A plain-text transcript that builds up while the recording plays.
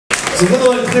It's a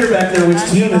little unclear back there which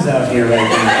team is out here right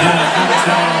now.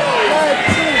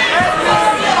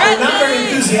 They're not very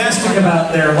enthusiastic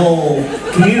about their whole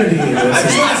community. I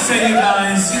just want to say, you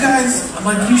guys, I'm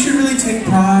like, you should really take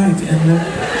pride in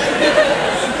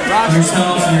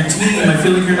yourselves and your team. I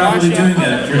feel like you're not really doing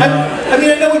it. You're not. I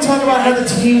mean, I know we talk about how the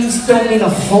teams don't mean a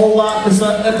whole lot,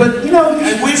 but you know,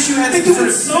 I wish you had some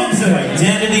sense of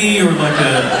identity or like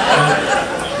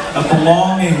a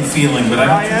belonging feeling, but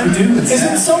I don't think you do. Is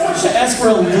it so much to ask for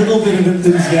a little bit of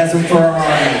enthusiasm for our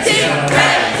audience?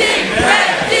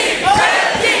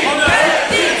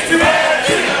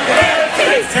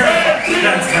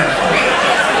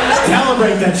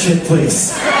 Calibrate that shit,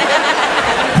 please.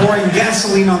 Pouring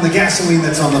gasoline on the gasoline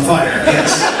that's on the fire.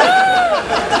 Yes.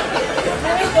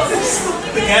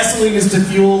 The gasoline is to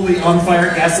fuel the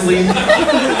on-fire gasoline.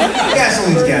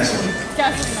 Gasoline's gasoline.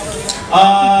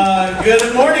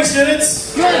 Good morning,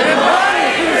 students. Good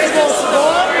morning, Principal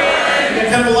Storm. We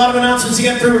got kind of a lot of announcements to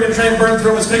get through. We're going to try and burn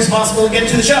through them as quick as possible and get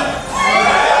to the show.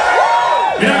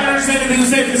 You're not going to understand anything we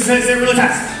say because we say it really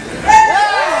fast.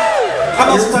 I'm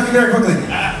also talking very quickly.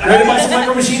 Ready to buy some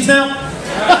micro machines now?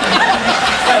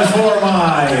 That was for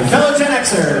my fellow Gen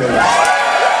Xers.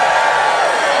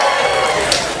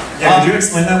 Yeah, could you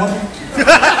explain that one?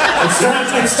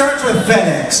 It starts with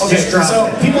FedEx. Okay, so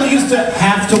people used to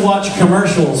have to watch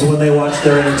commercials when they watched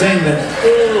their entertainment.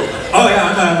 Oh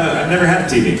yeah, I've never had a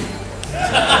TV.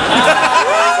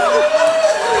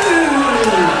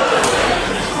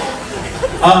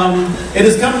 It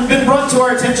has been brought to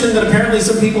our attention that apparently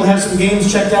some people have some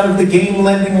games checked out of the game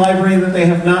lending library that they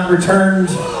have not returned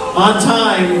on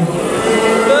time. It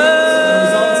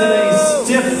results in a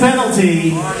stiff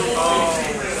penalty.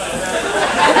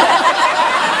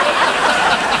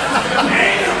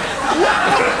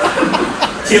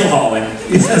 Keel hauling.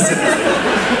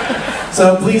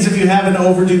 So please, if you have an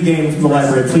overdue game from the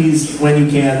library, please, when you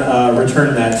can,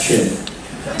 return that shit.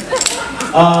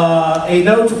 A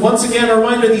note, once again, a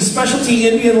reminder, the specialty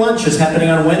Indian lunch is happening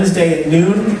on Wednesday at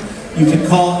noon. You can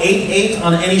call 88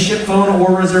 on any ship phone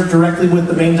or reserve directly with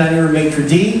the main dining room maitre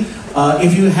d'.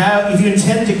 If you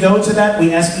intend to go to that,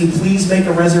 we ask you please make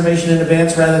a reservation in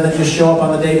advance rather than just show up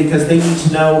on the day, because they need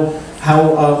to know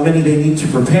how many they need to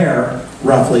prepare,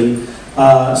 roughly.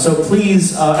 So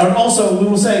please, and also we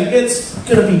will say it's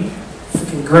going to be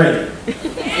freaking great.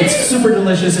 It's super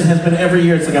delicious. It has been every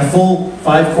year. It's like a full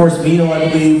 5-course meal, I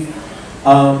believe.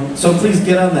 So please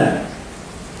get on that.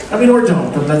 I mean, or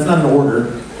don't. That's not an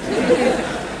order.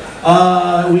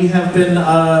 We have been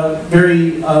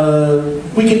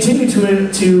we continue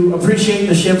to appreciate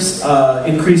the ship's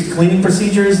increased cleaning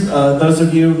procedures. Those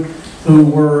of you who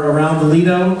were around the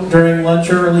Lido during lunch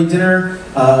or early dinner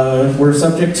were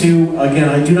subject to, again,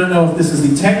 I do not know if this is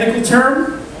the technical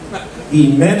term,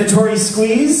 the mandatory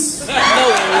squeeze.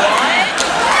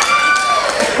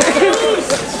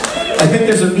 I think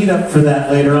there's a meetup for that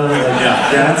later on.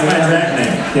 Yeah, that's my drag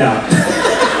name. Yeah.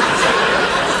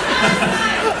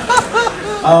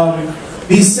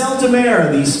 The Celle de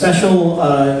Mer, the special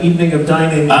evening of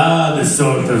dining. The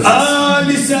sort of...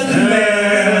 the Celle de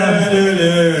Mer.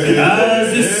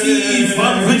 The sea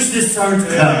from which the salt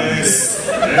comes.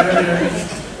 I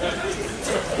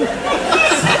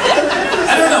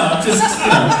don't know, I'm just,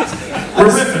 we're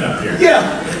riffing up here. Yeah,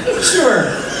 sure.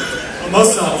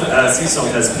 Most sea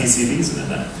salt has PCBs in it.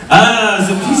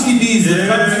 The PCBs that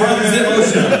come from the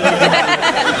ocean.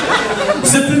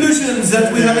 The pollutions that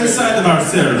we have inside of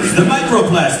ourselves. The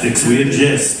microplastics we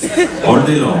ingest all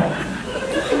day long.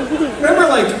 Remember,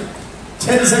 like,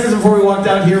 10 seconds before we walked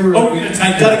out here, we were we're going to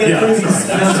type gotta get through these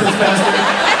announcements faster.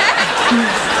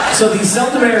 So the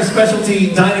Celle de Mer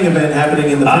specialty dining event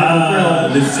happening in the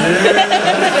Pinnacle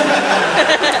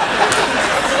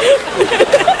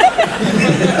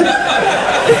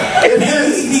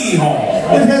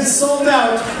It has sold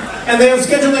out, and they have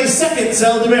scheduled a second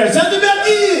Celle de Mer. Celle de Mer!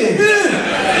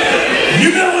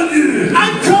 You know what, dude?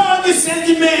 I'm calling the Celle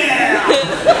de Mer!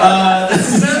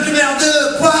 Celle de Mer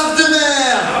de Poivre de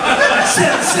Mer!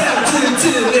 Celle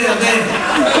de Mer!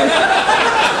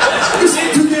 Listen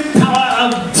to the power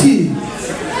of tea.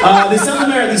 The Celle de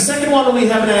Mer, the second one will be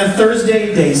happening on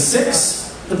Thursday, day 6.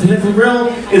 The Pinnacle Grill.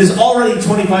 It is already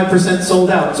 25% sold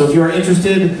out, so if you are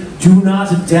interested, do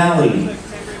not dally.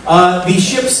 The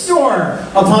ship store,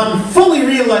 upon fully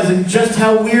realizing just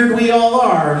how weird we all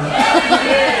are,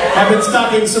 have been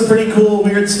stocking some pretty cool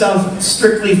weird stuff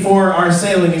strictly for our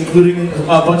sailing, including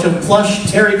a bunch of plush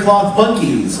terry cloth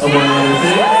monkeys, among other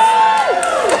things.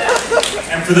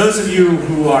 And for those of you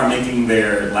who are making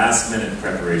their last-minute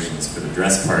preparations for the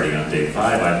dress party on day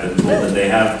 5, I've been told that they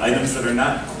have items that are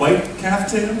not quite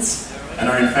caftans. and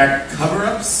are in fact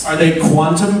cover-ups. Are they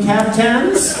quantum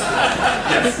caftans?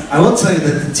 Yes. I will tell you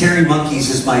that the Terry Monkeys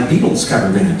is my Beatles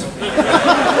cover band.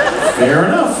 Fair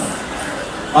enough.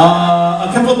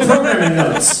 A couple of programming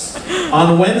notes.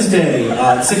 On Wednesday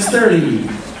at 6:30,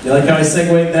 you like how I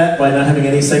segued that by not having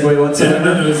any segue whatsoever? Yeah,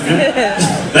 no, it was good.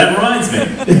 That reminds me.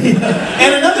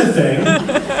 And another thing,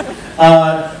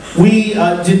 we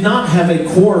did not have a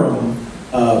quorum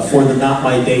for the Not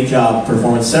My Day Job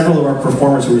performance. Several of our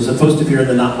performers who were supposed to appear in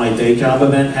the Not My Day Job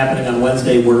event happening on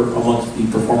Wednesday were amongst the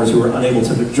performers who were unable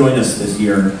to join us this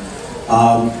year.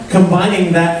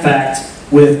 Combining that fact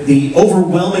with the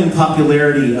overwhelming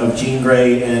popularity of Jean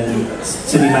Grey and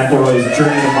Sidney McElroy's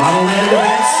Journey to Model Land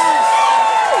events,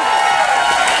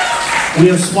 we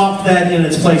have swapped that in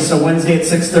its place. So Wednesday at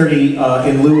 6:30,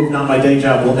 in lieu of Not My Day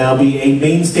Job, will now be a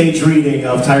main stage reading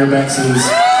of Tyra Banks' Model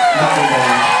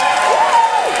Land.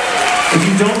 If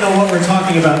you don't know what we're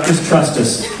talking about, just trust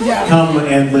us. Come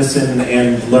and listen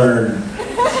and learn.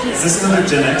 Is this another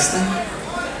Gen X thing?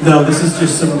 No, this is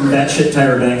just some that shit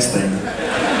Tyra Banks thing.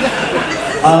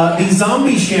 The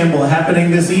zombie shamble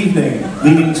happening this evening,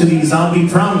 leading to the zombie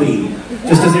promby.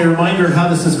 Just as a reminder of how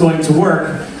this is going to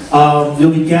work,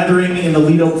 you'll be gathering in the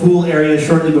Lido pool area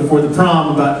shortly before the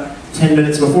prom, about 10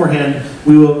 minutes beforehand.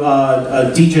 We will,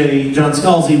 DJ John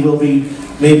Scalzi will be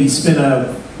maybe spin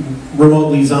a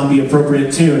remotely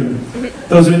zombie-appropriate tune.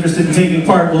 Those who are interested in taking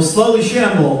part will slowly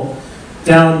shamble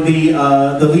down the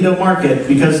Lido market,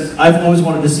 because I've always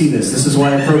wanted to see this. This is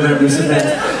why I programmed this event.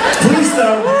 Please,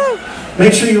 though,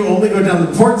 make sure you only go down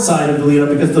the port side of the Lido,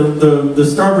 because the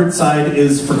starboard side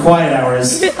is for quiet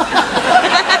hours. I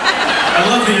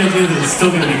love the idea that it's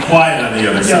still going to be quiet on the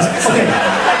other side. Okay.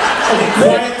 Okay,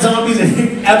 quiet zombies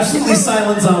and absolutely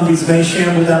silent zombies may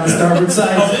shamble down the starboard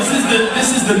side. Oh,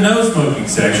 this is the no smoking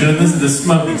section, and this is the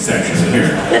smoking section here.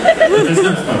 But there's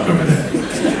no smoke over there.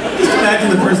 Just imagine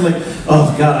the person like,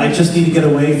 oh God, I just need to get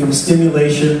away from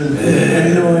stimulation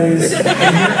and noise. And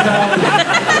here come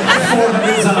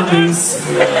 400 zombies.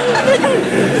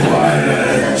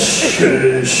 Quiet,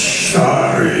 shush,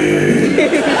 sorry.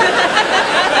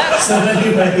 So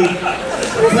anyway,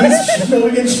 please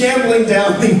begin shambling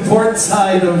down the port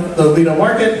side of the Lido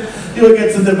Market. You'll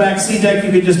get to the back sea deck.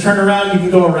 You can just turn around. You can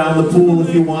go around the pool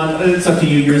if you want. It's up to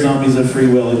you. You're zombies of free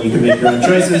will, and you can make your own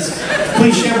choices.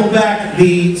 Please shamble back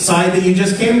the side that you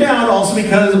just came down, also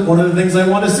because one of the things I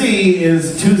want to see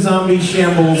is two zombie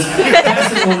shambles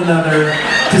passing one another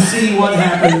to see what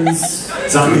happens.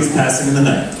 Zombies passing in the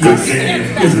night. Good game.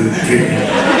 Good game.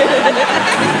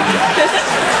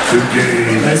 Good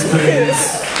game. Nice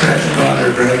plays.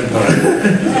 Bread and butter.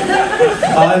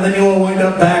 And then you will wind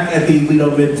up back at the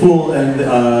Lido Mid Pool, and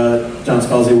John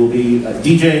Scalzi will be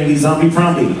DJing the Zombie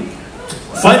Promby.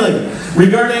 Finally,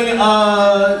 regarding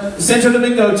Santo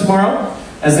Domingo tomorrow,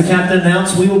 as the captain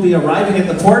announced, we will be arriving at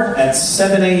the port at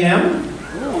 7 a.m.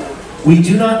 We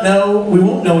do not know, we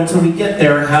won't know until we get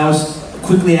there how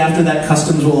quickly after that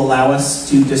customs will allow us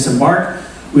to disembark.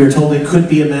 We are told it could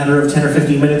be a matter of 10 or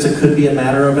 15 minutes, it could be a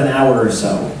matter of an hour or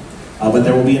so. But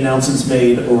there will be announcements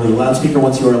made over the loudspeaker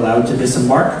once you are allowed to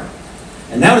disembark.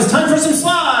 And now it's time for some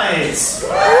slides!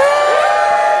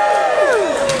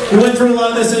 We went through a lot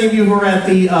of this, any of you who were at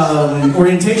the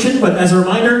orientation, but as a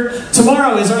reminder,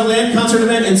 tomorrow is our land concert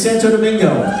event in Santo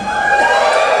Domingo. It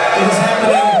is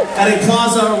happening at a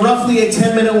plaza, roughly a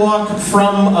 10-minute walk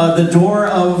from the door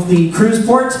of the cruise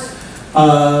port.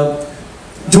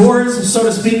 Doors, so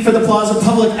to speak, for the plaza.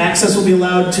 Public access will be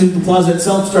allowed to the plaza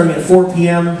itself starting at 4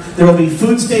 p.m. There will be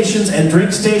food stations and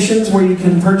drink stations where you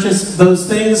can purchase those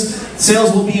things.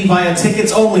 Sales will be via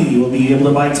tickets only. You will be able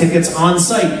to buy tickets on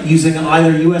site using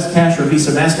either U.S. cash or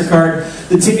Visa MasterCard.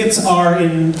 The tickets are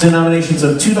in denominations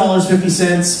of $2.50,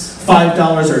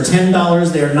 $5, or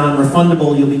 $10. They are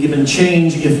non-refundable. You'll be given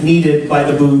change if needed by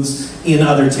the booths in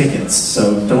other tickets.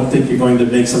 So don't think you're going to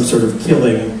make some sort of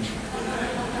killing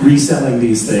reselling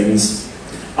these things.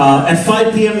 At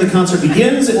 5 p.m. the concert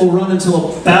begins. It will run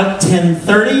until about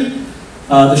 10:30.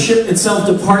 The ship itself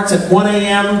departs at 1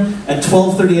 a.m. At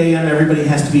 12:30 a.m. everybody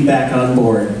has to be back on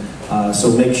board.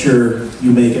 So make sure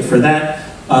you make it for that.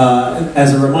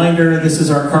 As a reminder, this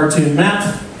is our cartoon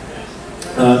map.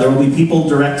 There will be people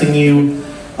directing you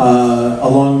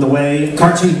along the way.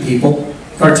 Cartoon people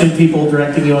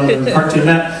directing you on the cartoon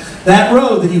map. That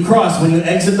road that you cross when you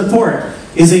exit the port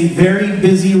is a very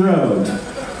busy road.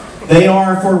 They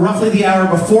are, for roughly the hour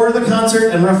before the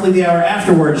concert and roughly the hour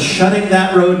afterwards, shutting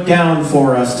that road down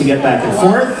for us to get back and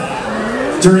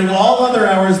forth. During all other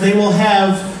hours, they will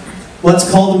have, let's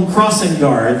call them crossing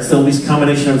guards. There'll be a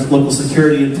combination of local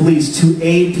security and police to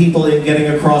aid people in getting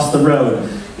across the road.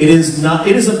 It is not.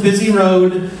 It is a busy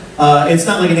road. It's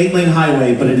not like an 8-lane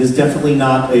highway, but it is definitely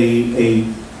not a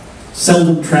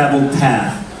seldom traveled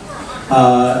path.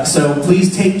 So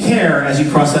please take care as you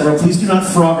cross that road. Please do not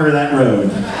frogger that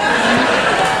road.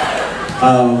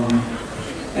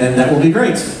 And that will be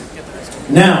great.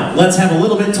 Now, let's have a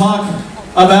little bit talk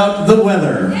about the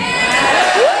weather.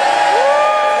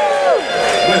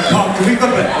 Wait, Paul, can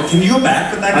you go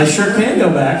back with that? I sure can go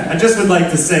back. I just would like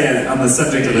to say on the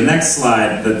subject of the next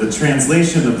slide that the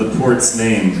translation of the port's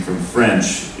name from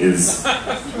French is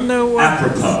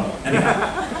apropos. Anyhow.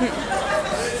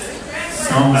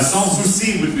 Sans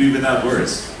souci would be without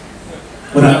words.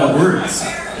 Without words.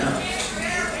 Yeah.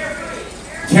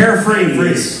 Carefree.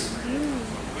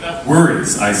 Without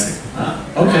words, I say.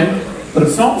 Okay. But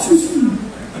sans souci.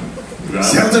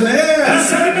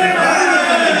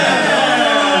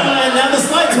 Now the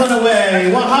slides went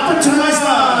away. What happened to my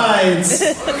slides?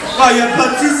 Oh, you have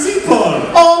pas de souci, Paul.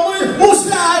 Oh, my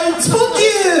slides! Fuck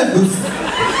you!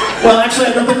 Well, actually,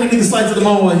 I don't think we need the slides at the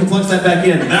moment while he plugs that back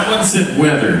in. That one said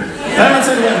weather. That one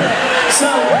said weather. So,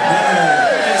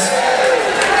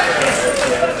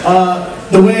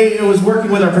 the way it was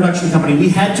working with our production company, we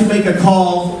had to make a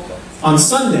call on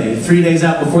Sunday, 3 days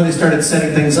out before they started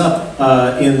setting things up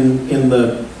in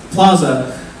the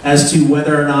plaza, as to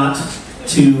whether or not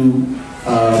to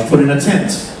put in a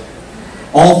tent.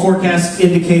 All forecasts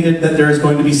indicated that there is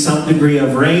going to be some degree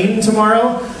of rain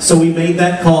tomorrow, so we made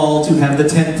that call to have the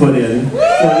tent put in for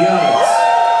the ice.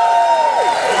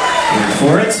 Wait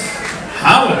for it.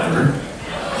 However,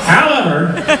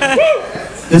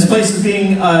 this place is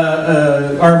being,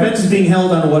 our event is being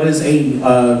held on what is a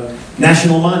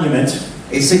national monument.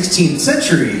 A 16th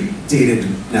century dated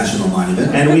national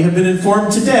monument. And we have been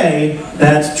informed today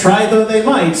that, try though they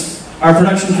might, our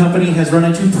production company has run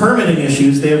into permitting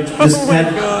issues. They have just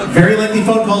had very lengthy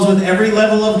phone calls with every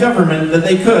level of government that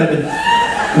they could.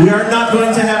 We are not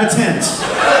going to have a tent.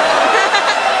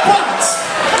 But,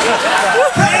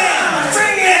 bam!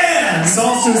 Bring in!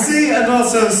 Sans souci and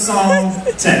also sans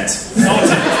tent.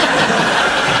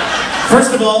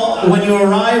 First of all, when you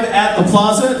arrive at the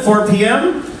plaza at 4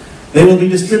 p.m., they will be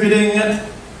distributing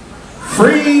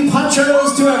free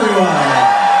ponchos to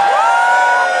everyone.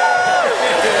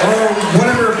 Or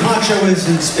whatever poncho is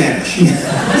in Spanish. A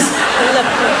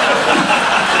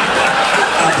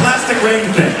plastic rain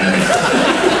thing.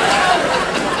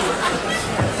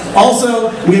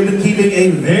 Also, we have been keeping a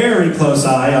very close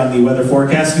eye on the weather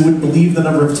forecast. You wouldn't believe the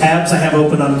number of tabs I have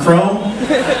open on Chrome.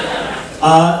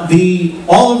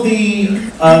 All of the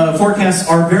forecasts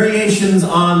are variations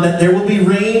on that there will be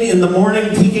rain in the morning,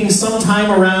 peaking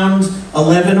sometime around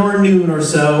 11 or noon or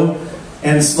so,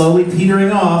 and slowly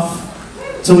petering off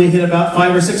till we hit about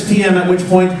 5 or 6 p.m., at which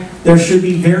point there should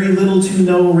be very little to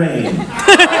no rain. The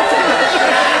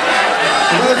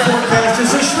weather forecast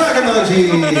is a shrug emoji.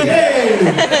 Hey!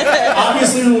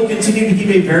 Obviously, we will continue to keep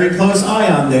a very close eye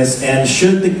on this, and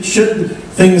should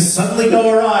things suddenly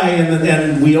go awry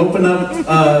and we open up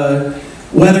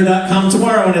weather.com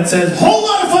tomorrow and it says, whole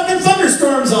lot of fucking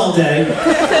thunderstorms all day.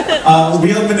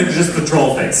 We open it just the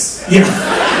troll face. Yeah.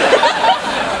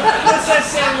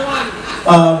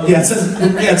 It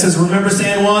says, remember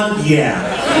San Juan? Yeah.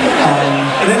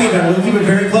 In any event, we'll keep a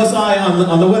very close eye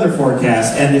on the weather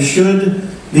forecast, and should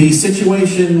the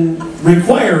situation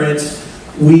require it,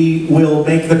 we will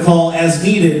make the call as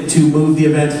needed to move the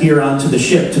event here onto the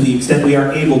ship to the extent we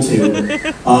are able to.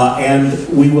 And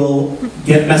we will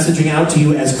get messaging out to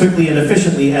you as quickly and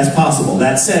efficiently as possible.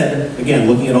 That said, again,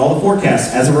 looking at all the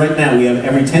forecasts, as of right now, we have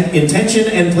every intention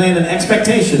and plan and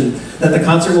expectation that the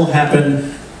concert will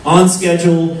happen on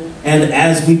schedule and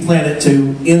as we plan it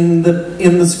to in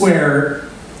the square.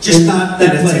 Just not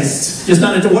that place. Just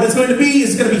not into what it's going to be.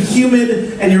 It's going to be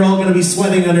humid, and you're all going to be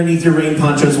sweating underneath your rain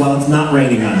ponchos while it's not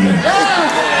raining on you.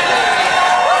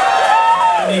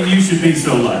 I mean, you should be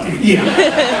so lucky.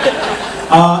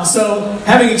 Yeah. So,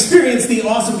 having experienced the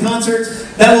awesome concert,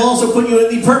 that will also put you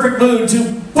in the perfect mood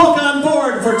to book on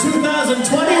board for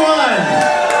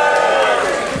 2021.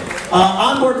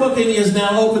 Onboard booking is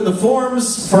now open. The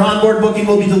forms for onboard booking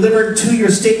will be delivered to your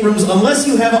staterooms unless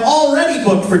you have already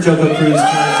booked for JoCo Cruise 2021.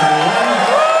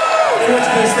 In which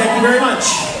case, thank you very much.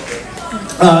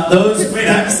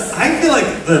 I feel like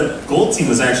the gold team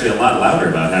was actually a lot louder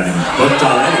about having booked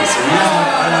already, so we might want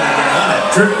to get on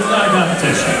it. Drew, it's not a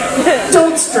competition.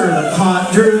 Don't stir the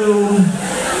pot, Drew.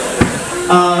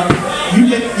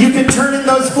 You can turn in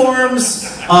those forms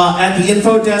at the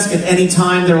info desk at any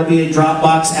time. There will be a drop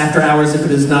box after hours if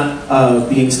it is not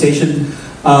being stationed.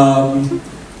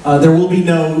 There will be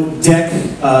no deck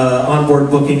onboard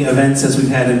booking events as we've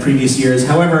had in previous years.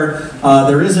 However,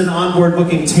 there is an onboard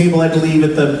booking table, I believe,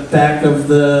 at the back of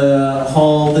the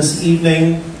hall this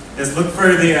evening. Yes, look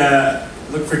for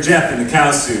Jeff in the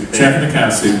cow suit there. Jeff in the cow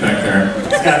suit back there.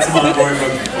 He's got some onboard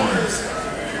booking forms.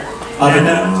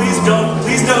 And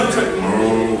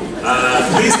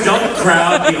please don't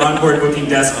crowd the onboard booking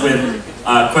desk with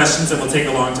questions that will take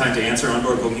a long time to answer.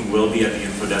 Onboard booking will be at the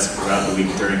info desk throughout the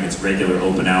week during its regular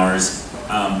open hours.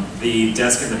 The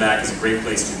desk in the back is a great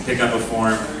place to pick up a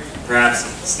form, perhaps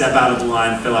step out of the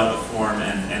line, fill out the form,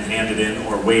 and hand it in,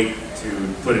 or wait to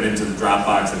put it into the drop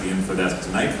box at the info desk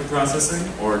tonight for processing,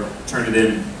 or turn it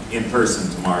in person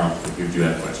tomorrow if you do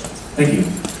have questions. Thank you.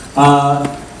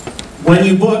 When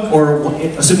you book, or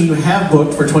assuming you have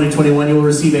booked for 2021, you will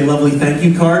receive a lovely thank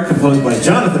you card composed by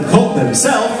Jonathan Colton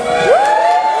himself,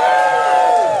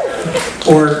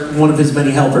 or one of his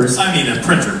many helpers. I mean, a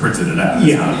printer printed it out.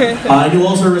 Yeah. You'll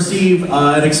also receive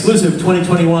an exclusive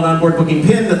 2021 onboard booking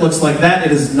pin that looks like that.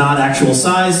 It is not actual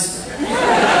size.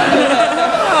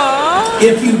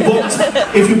 If you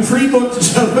pre-booked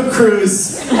JoCo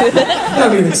Cruise, that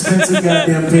would be an expensive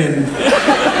goddamn pin.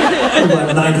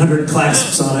 About 900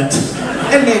 clasps on it.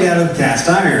 And made out of cast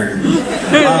iron.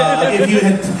 If you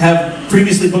have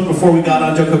previously booked before we got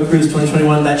on JoCo Cruise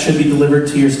 2021, that should be delivered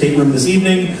to your stateroom this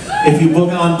evening. If you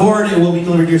book on board, it will be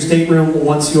delivered to your stateroom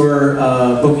once your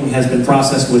booking has been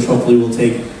processed, which hopefully will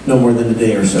take no more than a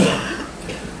day or so.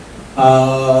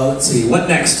 Let's see, what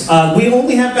next? We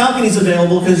only have balconies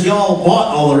available because y'all bought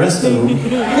all the rest of them. Or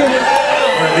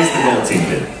at least the whole team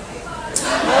did.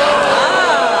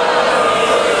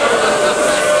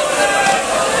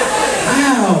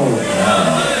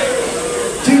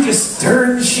 Dude, just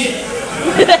stirring shit.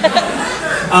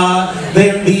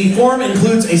 The form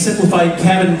includes a simplified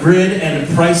cabin grid and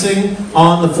pricing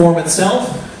on the form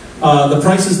itself. The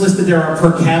prices listed there are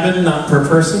per cabin, not per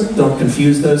person. Don't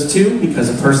confuse those two, because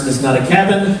a person is not a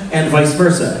cabin, and vice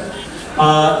versa.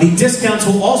 The discounts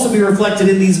will also be reflected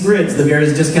in these grids, the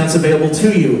various discounts available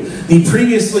to you. The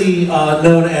previously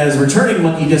known as returning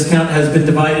monkey discount has been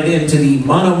divided into the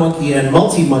mono monkey and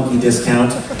multi-monkey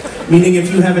discount, meaning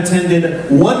if you have attended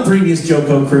one previous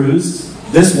JoCo Cruise,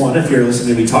 this one, if you're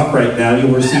listening to me talk right now,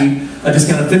 you'll receive a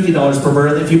discount of $50 per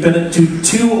berth. If you've been to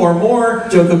 2 or more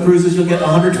JoCo Cruises, you'll get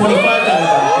 $125 discount.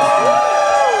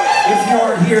 If you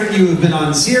are here and you have been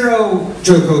on 0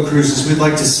 JoCo Cruises, we'd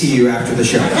like to see you after the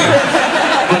show.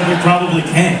 But we probably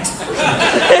can't.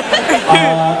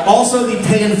 Also, the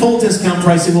pay in full discount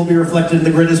pricing will be reflected in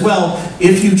the grid as well.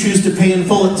 If you choose to pay in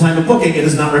full at the time of booking, it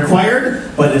is not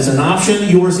required, but it's an option.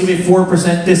 You will receive a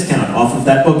 4% discount off of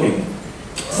that booking.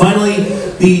 Finally,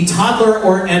 the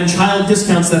toddler and child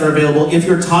discounts that are available. If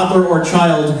your toddler or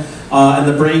child, and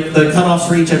the cutoffs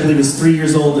for each, I believe, is 3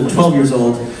 years old and 12 years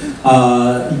old.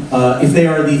 If they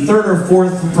are the 3rd or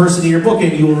 4th person in your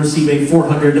booking, you will receive a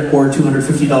 $400 or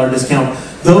 $250 discount.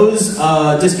 Those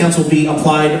discounts will be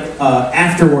applied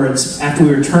afterwards, after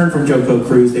we return from JoCo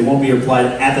Cruise. They won't be applied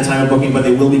at the time of booking, but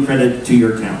they will be credited to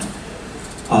your account.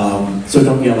 So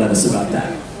don't yell at us about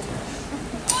that.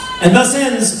 And thus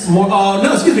ends,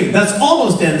 that's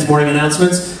almost ends morning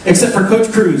announcements, except for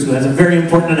Coach Cruise, who has a very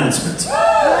important announcement.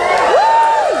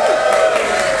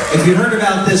 If you heard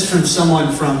about this from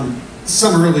someone from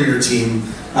some earlier team,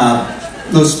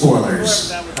 no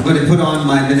spoilers. I'm going to put on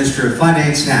my Minister of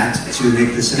Finance hat to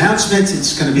make this announcement.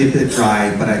 It's going to be a bit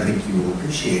dry, but I think you will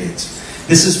appreciate it.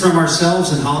 This is from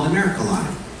ourselves and Holland America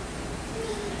LIne.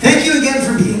 Thank you again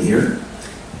for being here.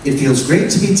 It feels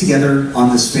great to be together on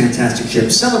this fantastic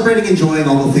ship, celebrating, enjoying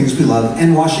all the things we love,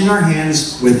 and washing our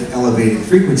hands with elevated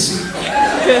frequency.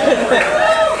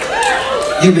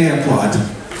 You may applaud.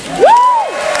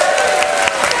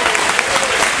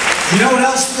 You know what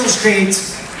else feels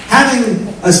great? Having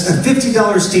a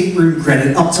 $50 stateroom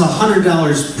credit up to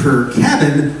 $100 per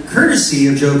cabin, courtesy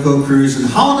of JoCo Cruise and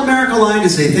Holland America LIne, to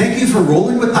say thank you for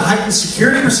rolling with the heightened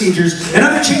security procedures and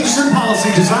other changes in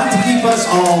policy designed to keep us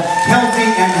all healthy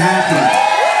and happy.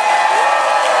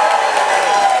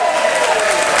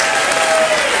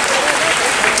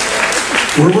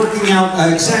 We're working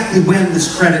out exactly when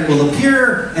this credit will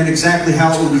appear and exactly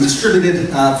how it will be distributed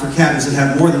for cabins that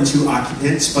have more than 2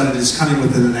 occupants, but it is coming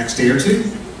within the next day or 2.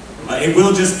 It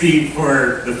will just be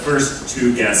for the first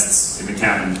 2 guests in the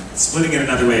cabin. Splitting it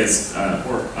another way is a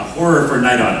horror for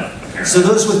night audit, apparently. So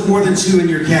those with more than 2 in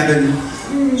your cabin,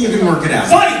 you can work it out.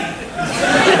 Fight!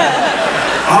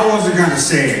 I wasn't going to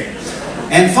say it.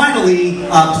 And finally,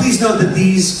 please note that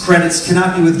these credits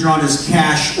cannot be withdrawn as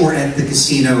cash or at the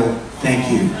casino.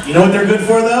 Thank you. You know what they're good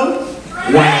for, though?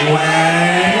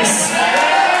 Wangs.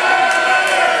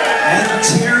 And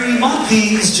Terry Monk.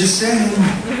 these, just saying.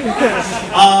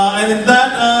 And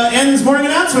that ends morning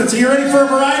announcements. Are you ready for a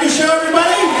variety show,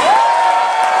 everybody?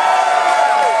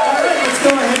 All right, let's go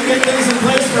ahead and get things in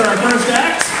place for our first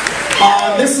act.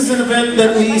 This is an event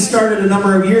that we started a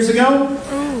number of years ago.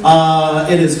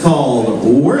 It is called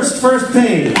Worst First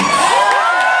Page.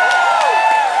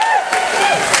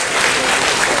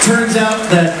 Turns out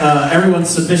that everyone's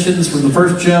submissions from the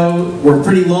first show were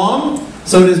pretty long,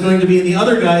 so it is going to be in the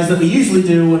other guys that we usually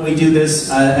do when we do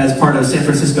this as part of San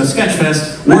Francisco Sketch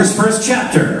Fest, Worst First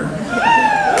Chapter.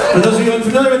 For those of you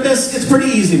unfamiliar with this, it's pretty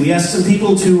easy. We asked some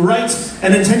people to write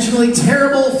an intentionally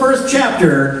terrible first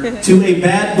chapter to a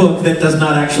bad book that does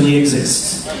not actually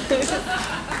exist.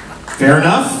 Fair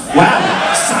enough? Wow.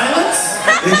 Silence?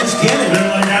 They just get it. They're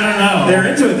like, I don't know. They're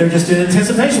into it. They're just in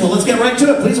anticipation. Well, let's get right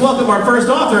to it. Please welcome our first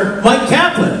author, Myq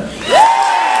Kaplan.